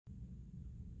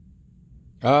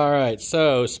All right,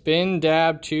 so spin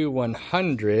dab to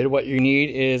 100. What you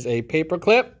need is a paper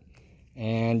clip,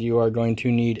 and you are going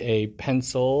to need a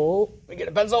pencil. Let me get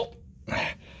a pencil.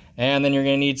 And then you're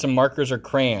going to need some markers or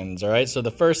crayons, all right? So the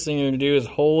first thing you're going to do is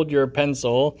hold your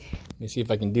pencil. Let me see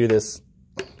if I can do this.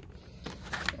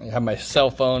 I have my cell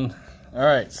phone. All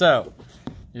right, so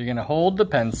you're going to hold the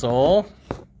pencil,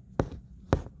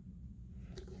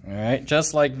 all right,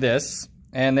 just like this.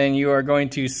 And then you are going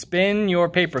to spin your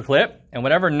paper clip, and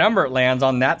whatever number it lands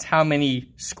on, that's how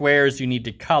many squares you need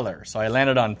to color. So I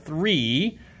landed on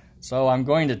 3. So I'm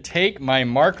going to take my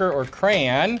marker or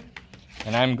crayon,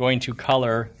 and I'm going to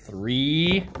color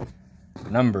 3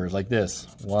 numbers like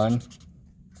this. 1,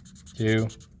 2,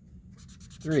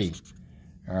 3.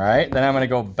 All right, then I'm going to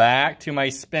go back to my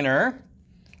spinner.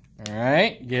 All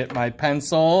right, get my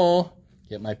pencil,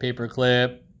 get my paper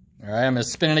clip. All right, I'm going to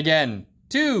spin it again.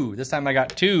 2. This time I got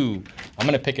 2. I'm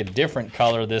going to pick a different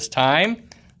color this time.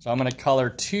 So I'm going to color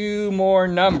 2 more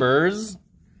numbers.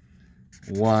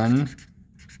 1,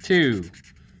 2.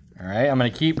 All right, I'm going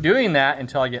to keep doing that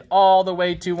until I get all the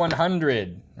way to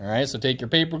 100. All right, so take your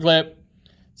paper clip,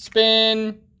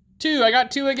 spin, 2. I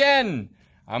got 2 again.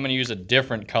 I'm going to use a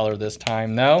different color this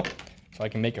time, though, so I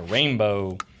can make a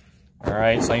rainbow. All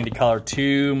right, so I need to color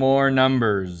 2 more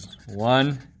numbers.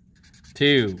 1,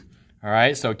 2. All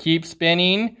right, so keep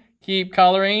spinning, keep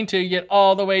coloring till you get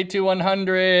all the way to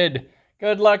 100.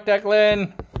 Good luck,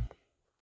 Declan.